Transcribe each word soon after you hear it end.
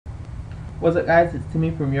What's up guys, it's Timmy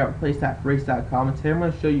from YourApplePlace.com, and today I'm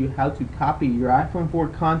going to show you how to copy your iPhone 4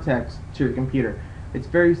 contacts to your computer. It's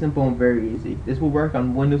very simple and very easy. This will work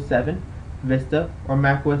on Windows 7, Vista, or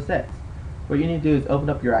Mac OS X. What you need to do is open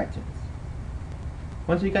up your iTunes.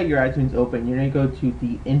 Once you got your iTunes open, you're going to go to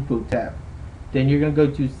the Info tab. Then you're going to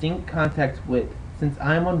go to Sync Contacts With. Since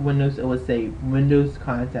I'm on Windows, it will say Windows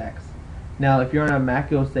Contacts. Now if you're on a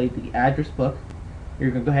Mac, it will say the address book. You're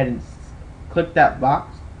going to go ahead and click that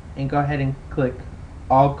box and go ahead and click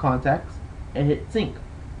all contacts and hit sync.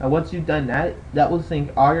 Now once you've done that, that will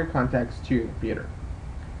sync all your contacts to your computer.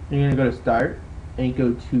 You're going to go to start and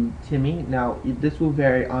go to Timmy. Now this will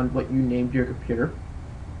vary on what you named your computer,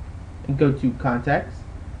 and go to contacts.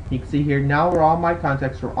 You can see here now where all my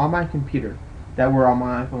contacts are on my computer that were on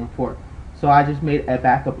my iPhone 4. So I just made a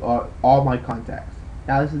backup of all my contacts.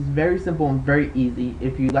 Now this is very simple and very easy.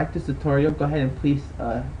 If you like this tutorial, go ahead and please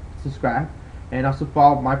subscribe. And also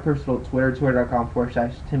follow my personal Twitter,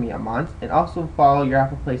 twitter.com/TimmyAmont. And also follow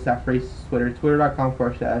YourApplePlace.Twitter,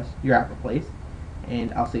 twitter.com/YourApplePlace.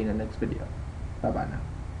 And I'll see you in the next video. Bye bye now.